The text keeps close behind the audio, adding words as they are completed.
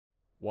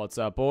What's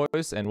up,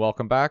 boys, and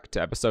welcome back to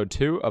episode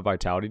 2 of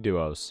Vitality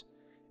Duos.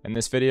 In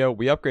this video,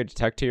 we upgrade to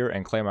tech tier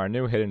and claim our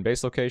new hidden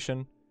base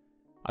location.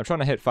 I'm trying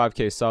to hit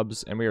 5k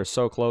subs, and we are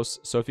so close,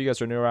 so if you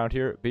guys are new around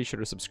here, be sure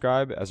to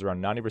subscribe, as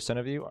around 90%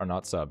 of you are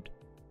not subbed.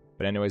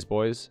 But anyways,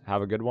 boys,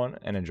 have a good one,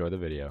 and enjoy the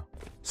video.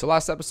 So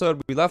last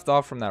episode, we left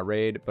off from that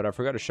raid, but I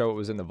forgot to show what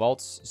was in the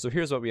vaults, so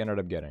here's what we ended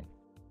up getting.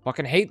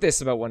 Fucking hate this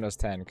about Windows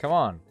 10, come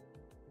on.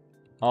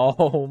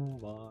 Oh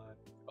my.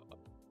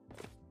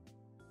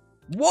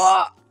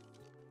 What?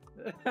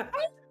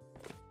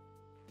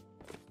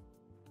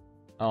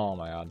 Oh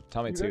my god.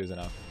 Tell me 2 is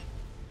enough.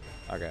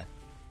 Okay.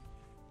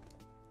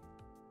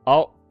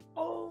 Oh.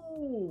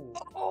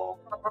 Oh.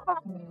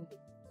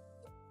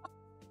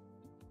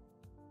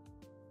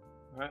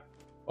 Alright.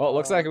 Well, it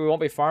looks like we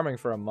won't be farming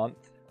for a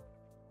month.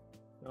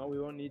 No,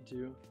 we won't need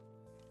to.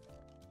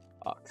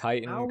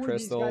 Chitin,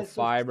 crystal,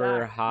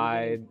 fiber,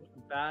 hide.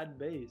 Bad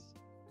base.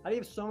 How do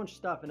you have so much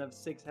stuff and have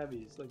 6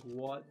 heavies? Like,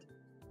 what?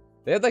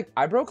 They had like,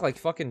 I broke like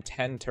fucking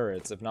 10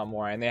 turrets, if not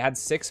more, and they had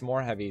 6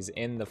 more heavies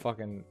in the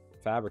fucking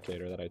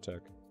fabricator that I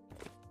took.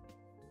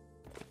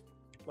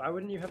 Why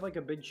wouldn't you have like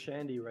a big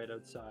shandy right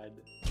outside?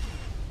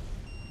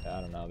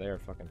 I don't know, they are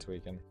fucking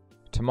tweaking.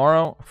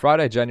 Tomorrow,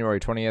 Friday, January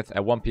 20th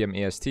at 1 PM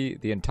EST,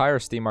 the entire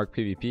Steam ARK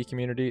PvP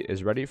community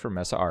is ready for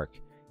Mesa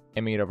ARK,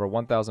 aiming at over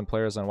 1,000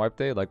 players on wipe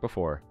day like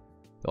before.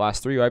 The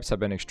last 3 wipes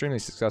have been extremely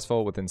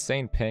successful with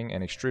insane ping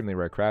and extremely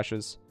rare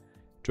crashes.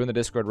 Join the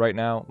Discord right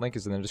now, link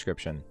is in the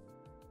description.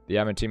 The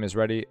admin team is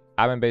ready,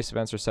 admin base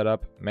events are set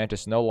up,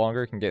 Mantis no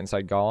longer can get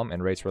inside Golem,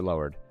 and rates were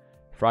lowered.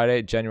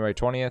 Friday, January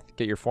 20th,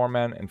 get your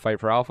 4-man and fight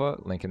for Alpha,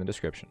 link in the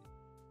description.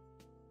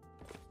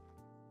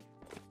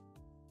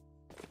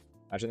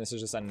 Imagine this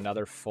is just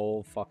another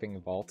full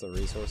fucking vault of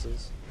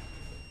resources.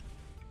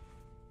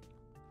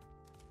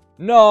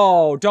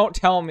 No, don't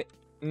tell me.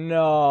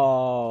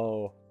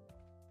 No.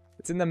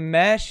 It's in the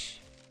mesh.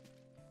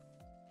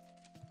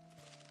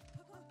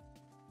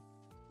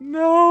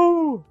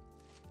 No.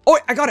 Oh,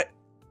 wait, I got it.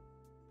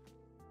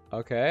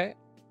 Okay.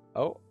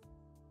 Oh.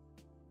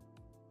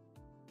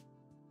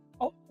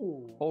 Oh.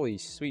 Holy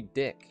sweet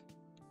dick.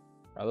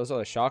 Alright, those are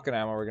the shotgun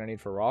ammo we're gonna need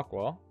for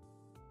Rockwell.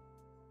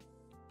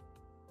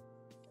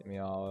 Give me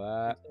all of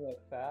that.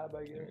 Fab,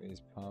 I guess. Give me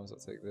these pumps. I'll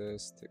take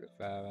this. Take the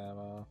fab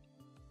ammo.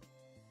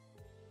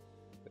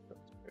 Take those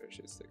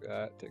parachutes. Take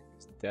that. Take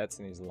these dets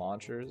and these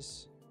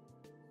launchers.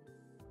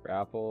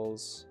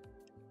 Grapples.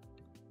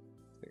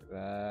 Take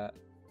that.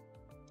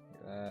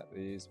 Take that.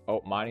 These.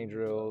 Oh, mining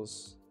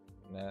drills.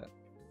 Net.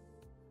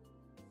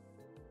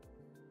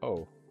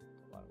 Oh.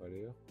 Mind if I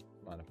do?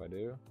 Mind if I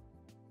do?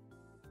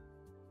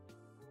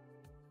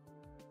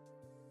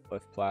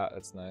 Lift plat.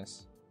 That's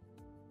nice.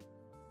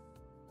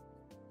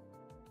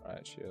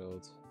 Alright,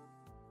 shields.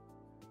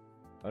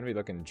 I'm gonna be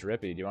looking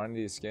drippy. Do you want any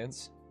of these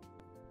skins?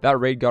 That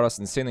raid got us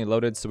insanely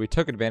loaded, so we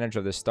took advantage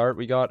of the start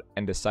we got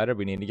and decided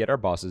we need to get our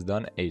bosses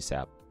done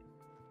ASAP.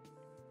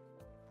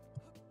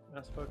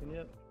 That's fucking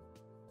it.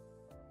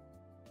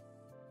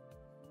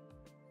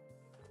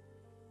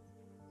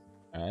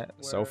 Alright,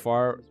 so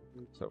far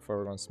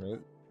we're going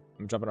smooth.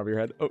 I'm jumping over your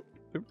head. Oh,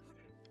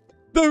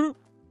 oh.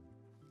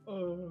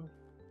 Oh.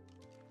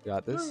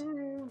 Got this.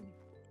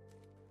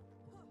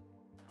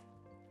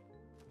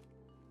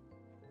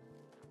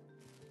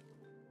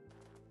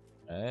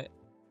 Alright.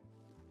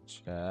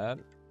 Chad.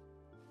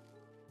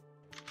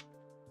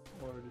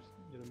 Or just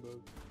get them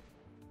both.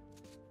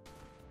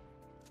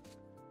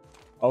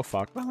 Oh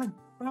fuck. Run!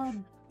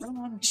 Run!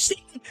 Shit!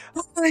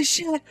 Holy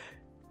shit!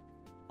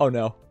 Oh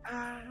no.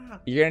 Ah!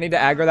 You're gonna need to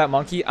aggro that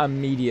monkey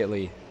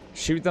immediately.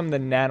 Shoot them the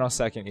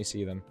nanosecond you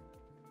see them.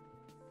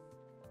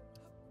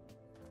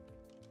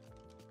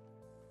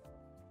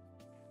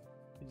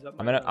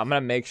 I'm gonna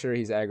make sure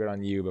he's aggroed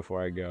on you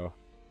before I go.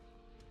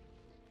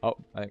 Oh,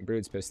 I think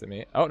Brood's pissed at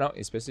me. Oh no,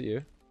 he's pissed at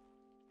you.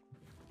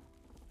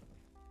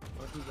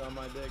 Monkey's on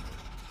my dick.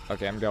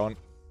 Okay, I'm going.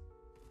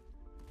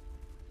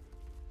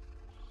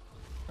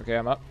 Okay,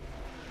 I'm up.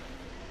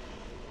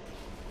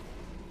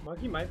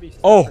 Monkey might be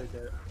stuck Oh! right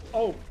there.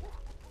 Oh!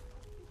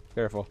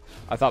 Careful.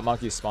 I thought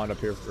monkeys spawned up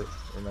here for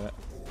a minute.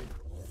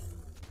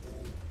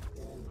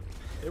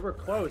 They were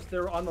close. They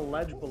were on the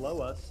ledge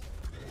below us.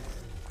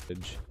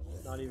 Edge.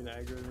 Not even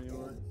aggroed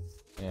anymore.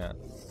 Yeah.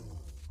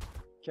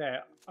 Okay,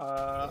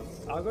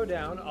 I'll go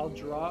down. I'll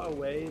draw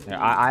away.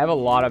 Yeah, I have a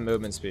lot of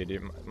movement speed.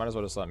 You might as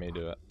well just let me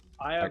do it.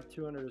 I have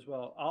 200 as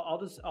well.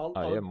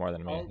 Oh, you have more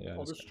than me. Yeah,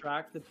 I'll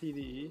distract the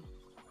PvE,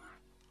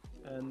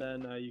 and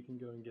then you can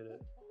go and get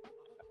it.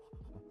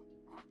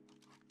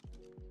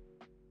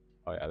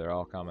 Oh yeah, they're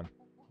all coming.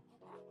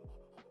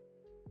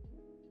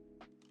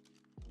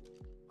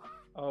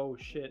 Oh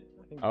shit!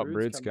 I think Oh,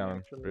 Brood's coming.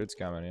 actually. Brood's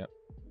coming. Yep.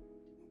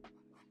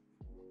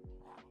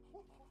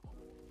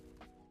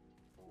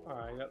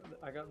 Alright,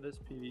 I got this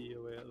PvE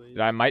away at least.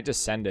 I might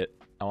just send it.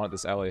 I want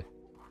this Ellie.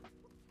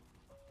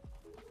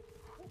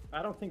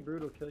 I don't think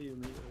Brood will kill you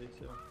immediately,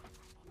 so.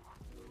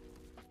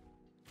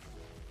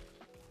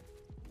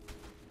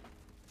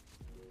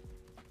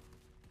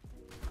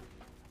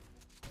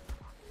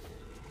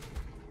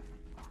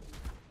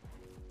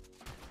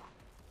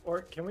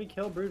 Or can we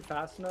kill Brood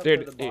fast enough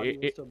Dude, that the body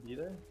will still be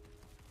there?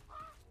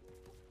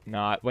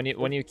 Not when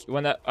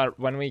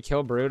we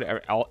kill Brood,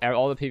 all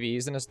the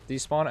PvEs in this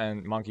despawn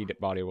and monkey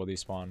body will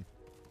despawn. Do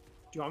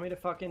you want me to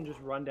fucking just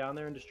run down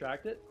there and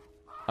distract it?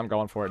 I'm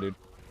going for it, dude.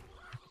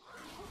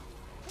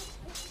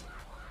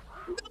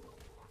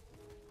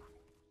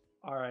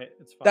 All right,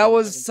 it's fine. That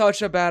was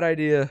such a bad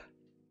idea.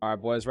 All right,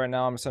 boys. Right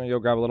now, I'm just gonna go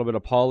grab a little bit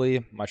of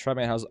poly. My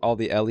tribemate has all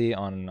the LE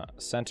on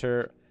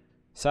center.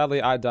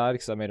 Sadly, I died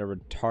because I made a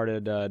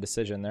retarded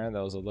decision there.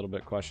 That was a little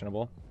bit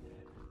questionable.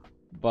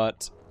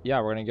 But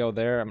yeah, we're gonna go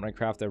there. I'm gonna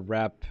craft a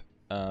rep,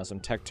 some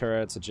tech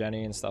turrets, a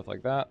Jenny, and stuff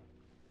like that.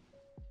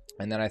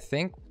 And then I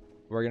think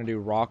we're gonna do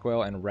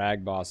Rockwell and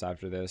Rag Boss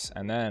after this,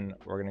 and then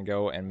we're gonna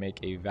go and make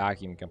a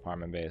vacuum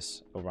compartment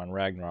base over on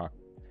Ragnarok.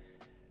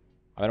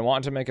 I've been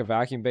wanting to make a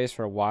vacuum base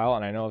for a while,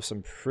 and I know of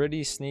some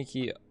pretty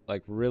sneaky,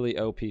 like really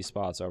OP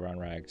spots over on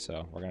Rag,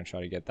 so we're gonna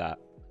try to get that.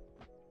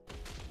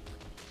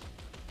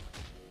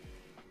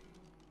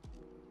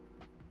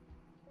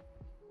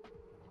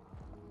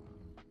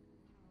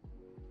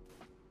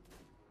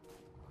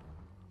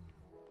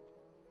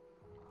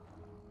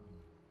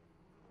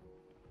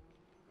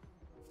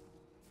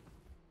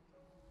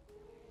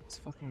 This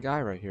fucking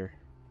guy right here.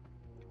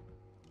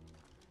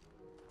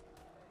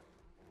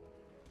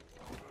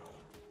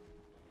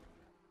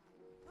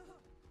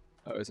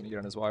 Oh, isn't he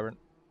getting his wyvern?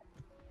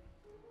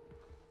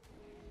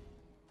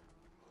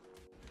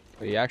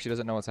 But he actually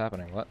doesn't know what's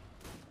happening. What?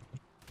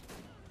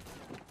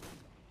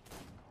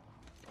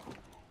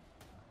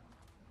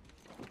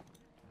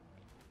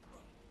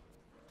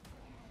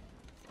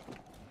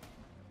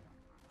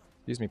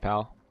 Excuse me,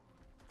 pal.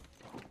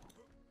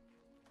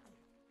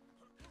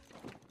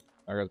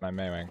 There goes my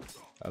Maywang.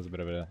 That was a bit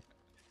of a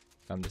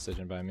dumb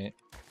decision by me.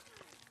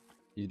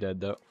 He's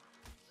dead though.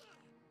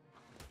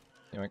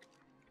 Yoink.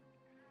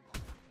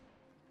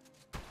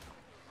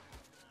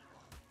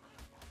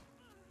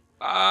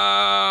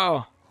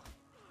 Oh!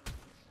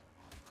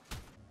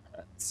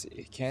 Let's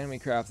see. Can we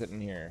craft it in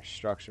here?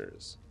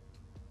 Structures.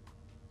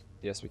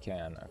 Yes, we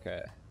can.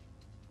 Okay.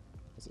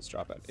 Let's just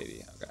drop at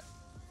 80. Okay.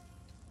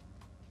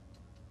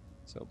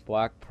 So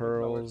black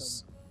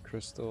pearls,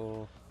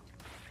 crystal,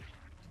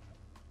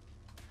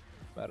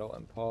 metal,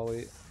 and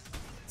poly.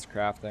 It's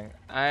crafting.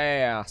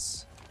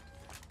 Ass.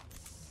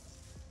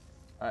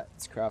 Alright,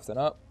 it's crafting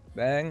up.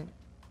 Bang.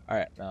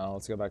 Alright, now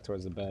let's go back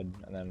towards the bed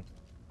and then.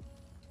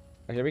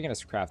 Okay, we can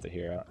just craft it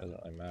here. It doesn't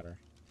really matter.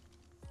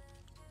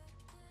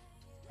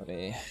 Let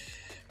me.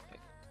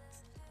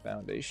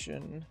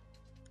 Foundation.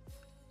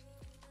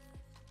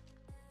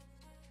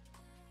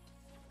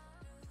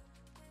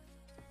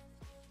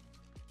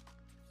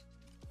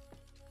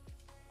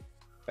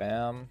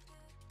 Bam.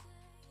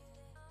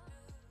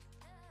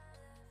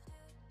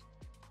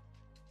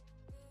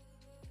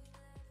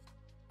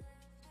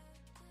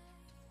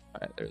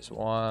 Alright, there's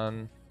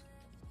one.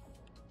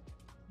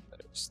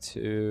 There's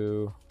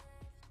two.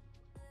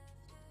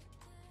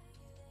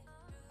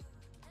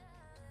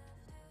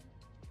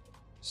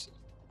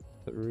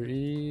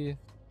 Three.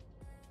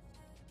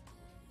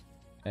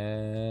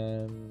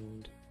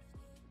 And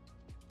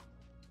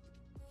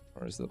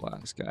where's the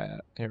last guy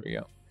at? Here we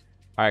go.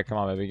 Alright, come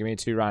on, baby. Give me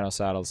 2 rhino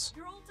saddles.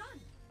 You're all done.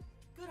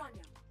 Good on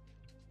you.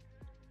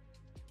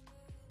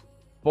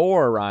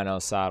 4 rhino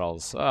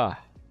saddles. Ah.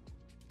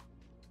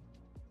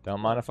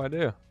 Don't mind if I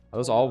do. Are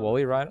those all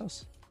woolly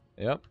rhinos?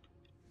 Yep.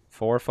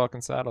 4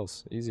 fucking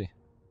saddles. Easy.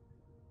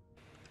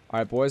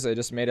 Alright, boys. I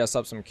just made us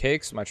up some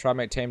cakes. My tribe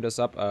mate tamed us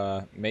up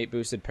a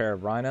mate-boosted pair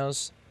of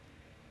rhinos.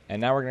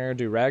 And now we're going to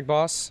do Rag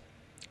Boss.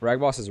 Rag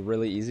Boss is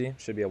really easy.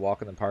 Should be a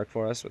walk in the park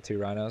for us with 2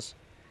 rhinos.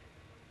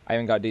 I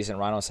even got decent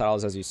rhino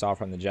saddles as you saw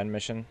from the gen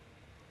mission.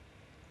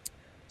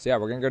 So yeah,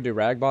 we're going to go do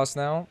Rag Boss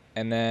now.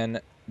 And then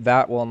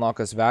that will unlock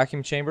us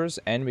vacuum chambers.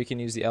 And we can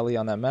use the LE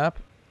on that map.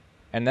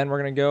 And then we're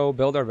going to go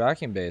build our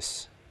vacuum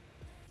base.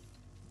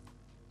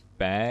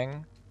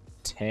 Bang.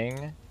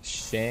 Ting.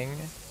 Shing.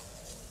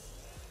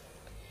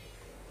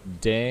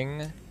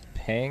 Ding.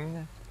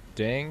 Ping.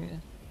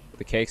 Ding.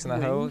 The cake's in the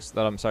hose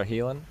that I'm start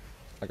healing.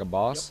 Like a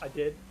boss. Yep, I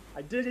did.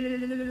 I did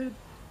it.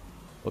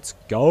 Let's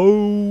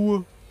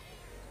go.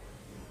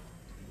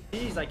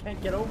 Jeez, I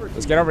can't get over.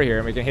 Let's get over here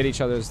and we can hit each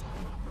other's.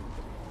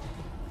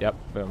 Yep,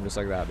 boom, just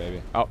like that,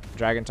 baby. Oh,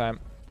 dragon time.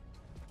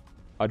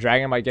 Oh,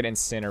 dragon might get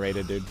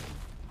incinerated, dude.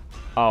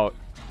 Oh,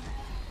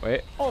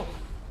 wait. Oh,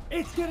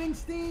 it's getting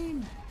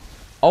steam.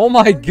 Oh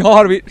my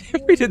god, we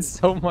did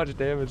so much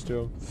damage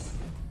to him.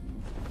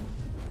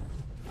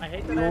 I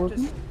hate that I have to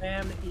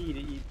spam E to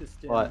eat the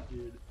steam, What?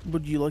 dude.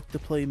 Would you like to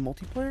play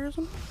multiplayer or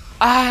something?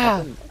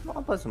 Ah!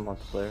 I'll play some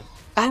multiplayer.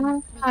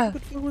 But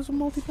if it was a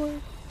multiplayer?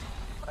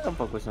 I don't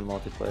fuck with some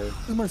multiplayer.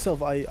 As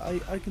myself, I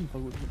can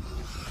fuck with it.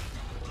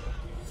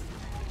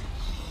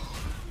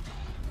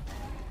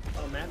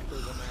 Oh, man,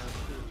 there's a man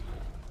too.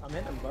 I'm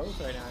hitting them both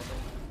right now, I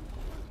think.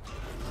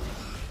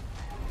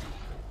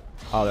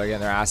 Oh, they're getting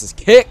their asses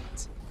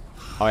kicked.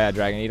 Oh yeah,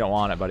 dragon, you don't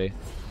want it, buddy.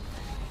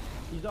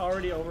 He's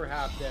already over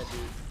half dead,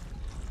 dude.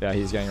 Yeah,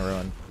 he's getting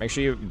ruined. Make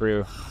sure you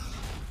brew.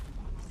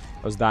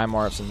 Those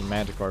Dimorphs and the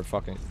Manticore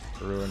fucking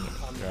ruined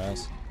your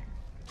ass.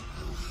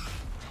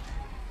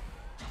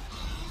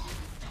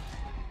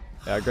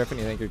 Yeah, Griffin,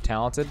 you think you're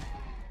talented?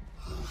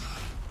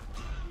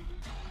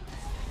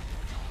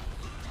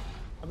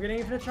 I'm getting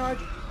infinite charge.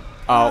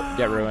 Oh,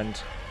 get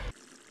ruined.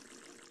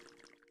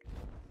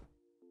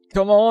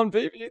 Come on,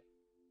 baby.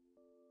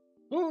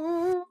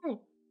 Ooh.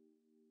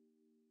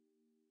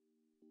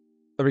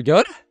 Are we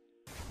good?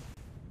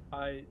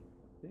 I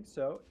think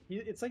so.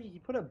 It's like he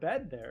put a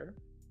bed there.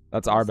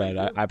 That's our It's like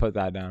bed. I put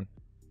that down.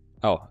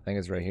 Oh, I think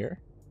it's right here.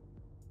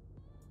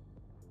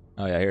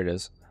 Oh yeah, here it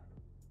is.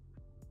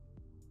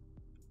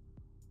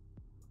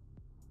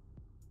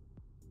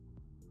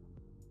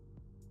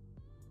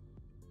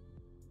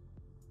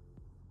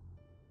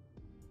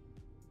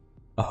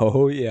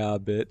 Oh yeah,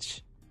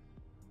 bitch.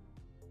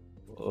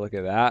 Look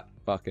at that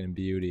fucking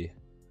beauty.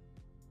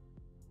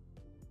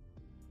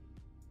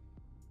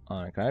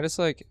 Can I just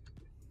like...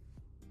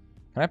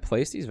 Can I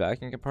place these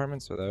vacuum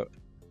compartments without...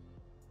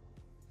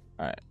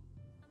 Alright.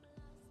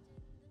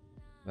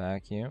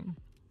 Vacuum.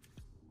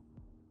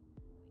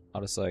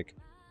 I'll just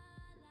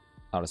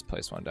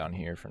place one down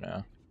here for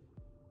now.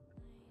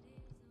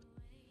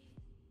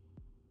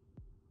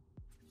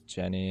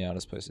 Jenny, I'll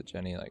just place a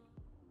Jenny like...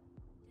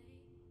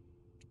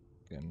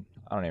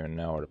 I don't even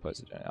know where to place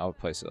a Jenny. I'll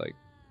place it like...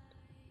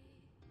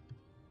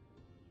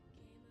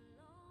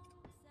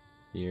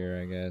 here,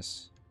 I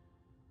guess.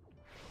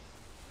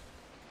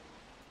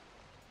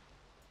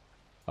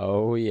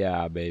 Oh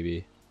yeah,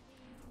 baby.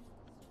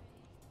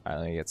 Alright,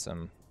 let me get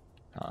some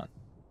on.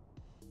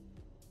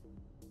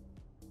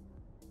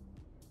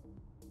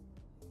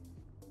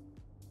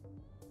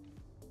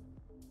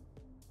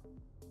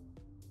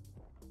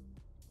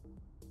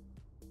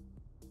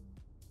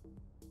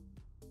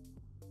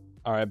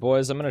 Alright,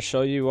 boys, I'm going to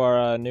show you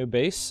our new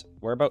base.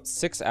 We're about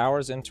 6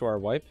 hours into our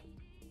wipe.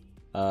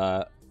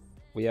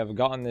 We have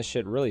gotten this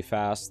shit really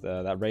fast.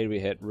 That raid we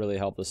hit really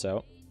helped us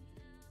out.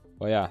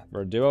 Well, yeah,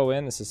 we're duo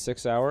in. This is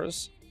 6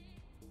 hours.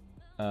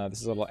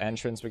 This is a little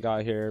entrance we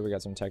got here. We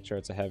got some tech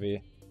charts, a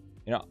heavy.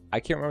 You know, I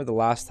can't remember the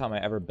last time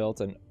I ever built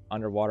an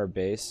underwater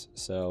base,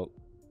 so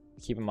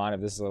keep in mind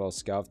if this is a little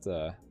scuffed.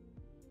 I'm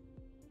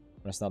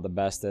just not the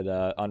best at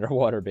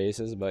underwater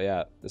bases, but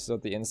yeah, this is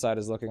what the inside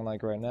is looking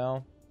like right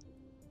now.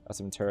 Got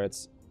some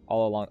turrets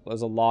all along.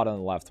 There's a lot on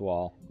the left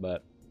wall,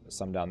 but there's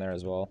some down there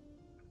as well.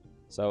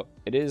 So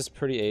it is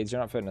pretty aged.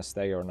 You're not fitting a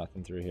stego or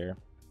nothing through here.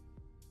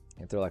 You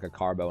can throw like a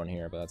carbo in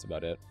here, but that's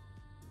about it.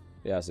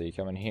 Yeah, so you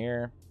come in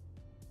here.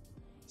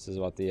 This is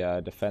what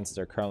the defenses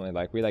are currently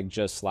like. We like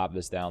just slapped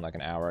this down like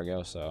an hour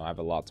ago, so I have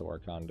a lot to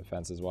work on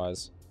defenses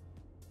wise.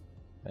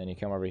 Then you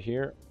come over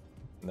here.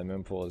 And the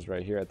moon pool is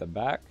right here at the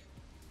back.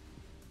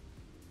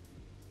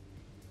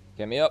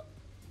 Get me up.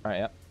 All right,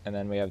 yeah. And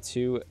then we have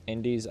 2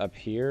 indies up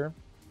here.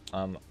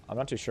 I'm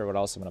not too sure what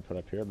else I'm gonna put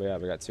up here, but yeah,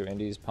 we got 2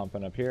 indies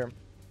pumping up here.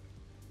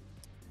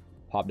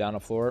 Pop down a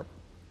floor.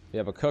 We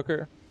have a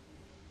cooker,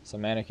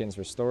 some mannequins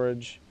for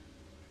storage,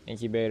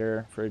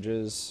 incubator,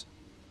 fridges,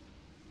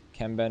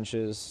 chem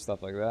benches,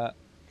 stuff like that.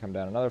 Come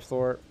down another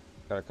floor.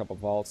 Got a couple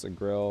vaults, a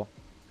grill,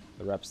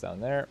 the reps down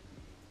there.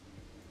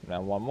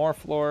 Now one more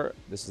floor.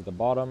 This is the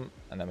bottom,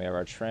 and then we have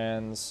our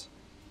trans,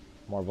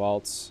 more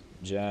vaults,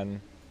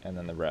 gen, and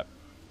then the rep.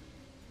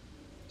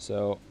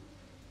 So,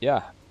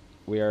 yeah,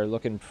 we are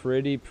looking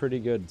pretty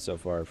good so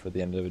far for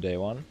the end of day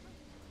 1.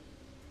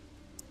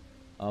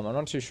 I'm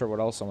not too sure what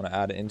else I'm going to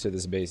add into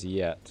this base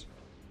yet,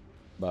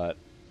 but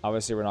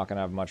obviously we're not going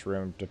to have much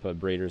room to put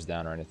breeders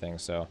down or anything,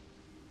 so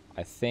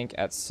I think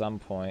at some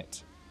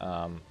point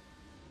I'm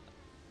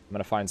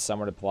going to find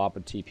somewhere to plop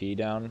a TP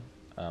down.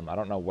 I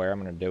don't know where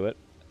I'm going to do it,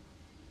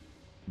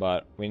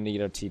 but we need to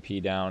get a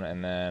TP down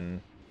and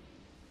then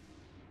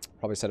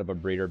probably set up a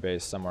breeder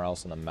base somewhere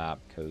else on the map,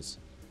 because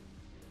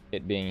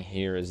it being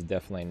here is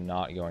definitely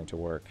not going to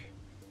work.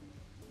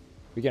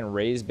 We can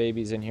raise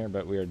babies in here,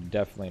 but we are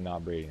definitely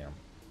not breeding them.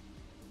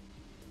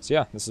 So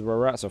yeah, this is where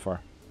we're at so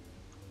far.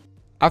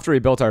 After we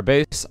built our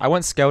base, I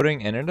went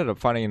scouting and ended up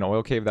finding an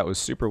oil cave that was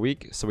super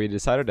weak, so we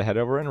decided to head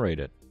over and raid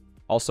it.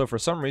 Also, for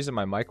some reason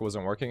my mic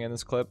wasn't working in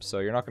this clip, so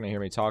you're not going to hear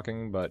me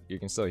talking, but you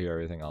can still hear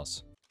everything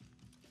else.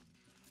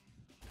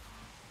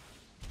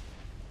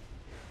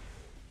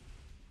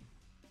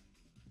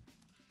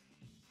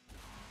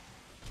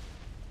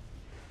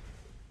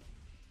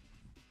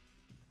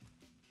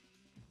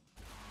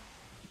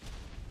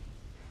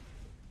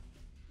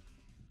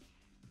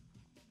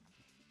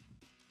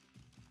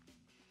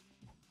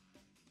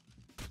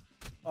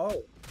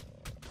 Oh.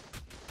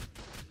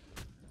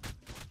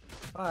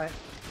 Hi.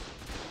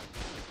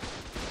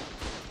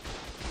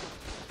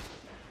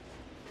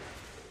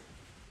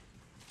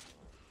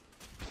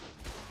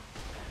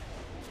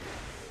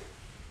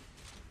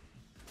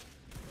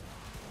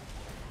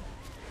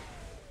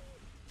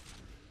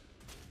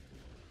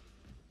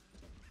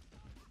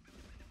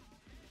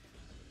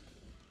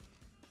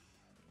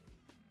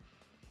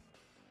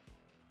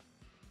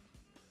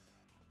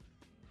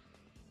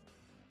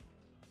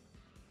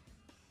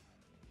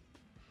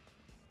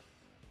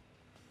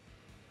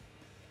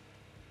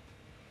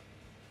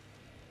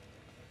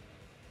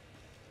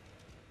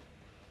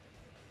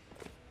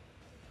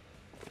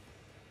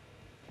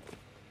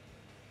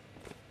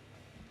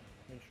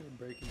 Trade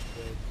breaking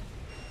bed.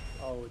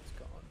 Oh, it's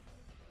gone.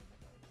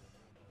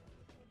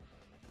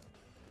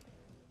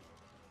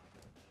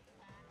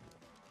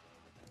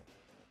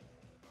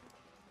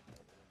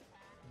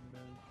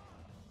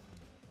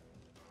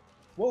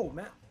 Whoa,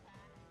 Matt.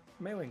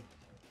 Maywing.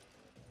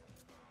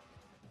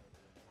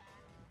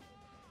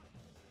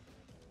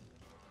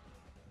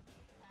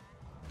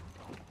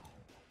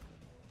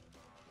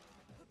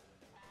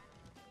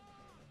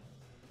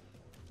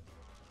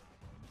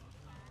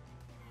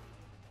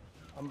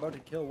 I'm about to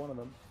kill one of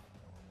them.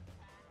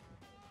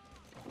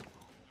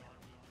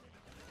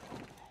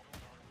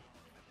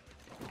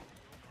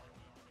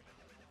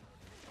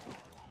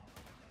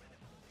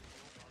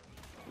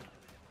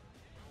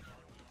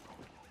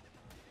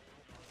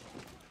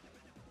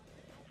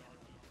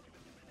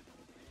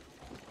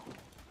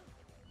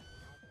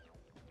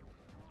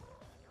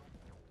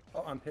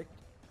 Oh, I'm picked.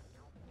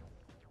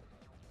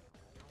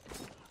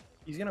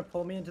 He's gonna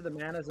pull me into the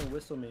manas and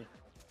whistle me.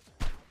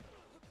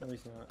 No,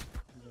 he's not.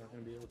 He's not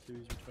gonna be able to.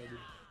 He's retarded.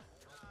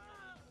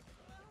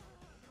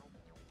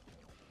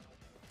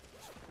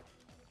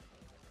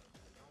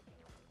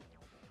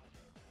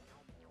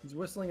 He's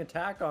whistling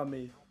attack on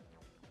me.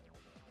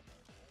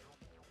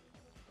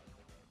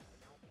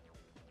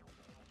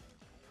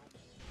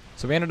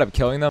 So we ended up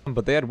killing them,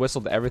 but they had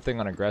whistled everything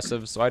on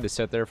aggressive, so I had to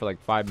sit there for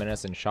like 5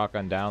 minutes and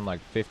shotgun down like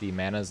 50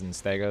 manas and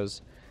stegos.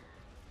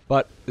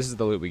 But this is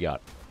the loot we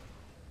got.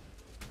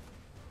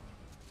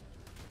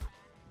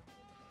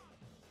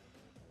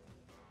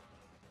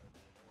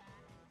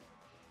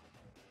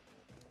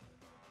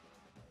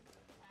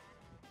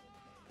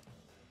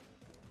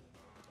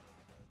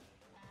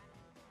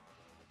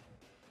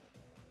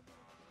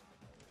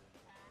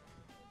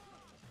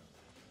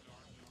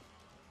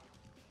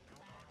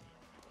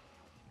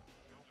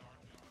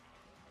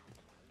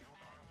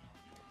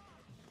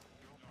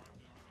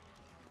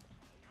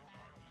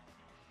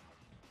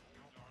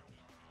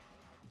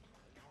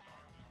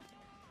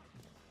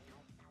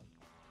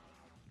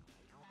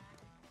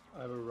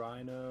 I have a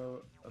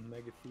Rhino, a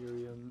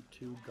Megatherium,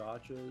 2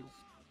 gotchas.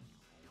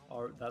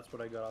 That's what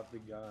I got off the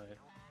guy.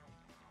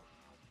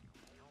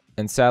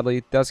 And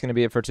sadly, that's going to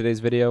be it for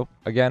today's video.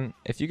 Again,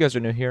 if you guys are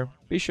new here,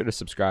 be sure to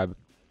subscribe.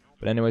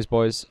 But anyways,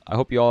 boys, I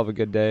hope you all have a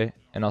good day,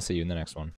 and I'll see you in the next one.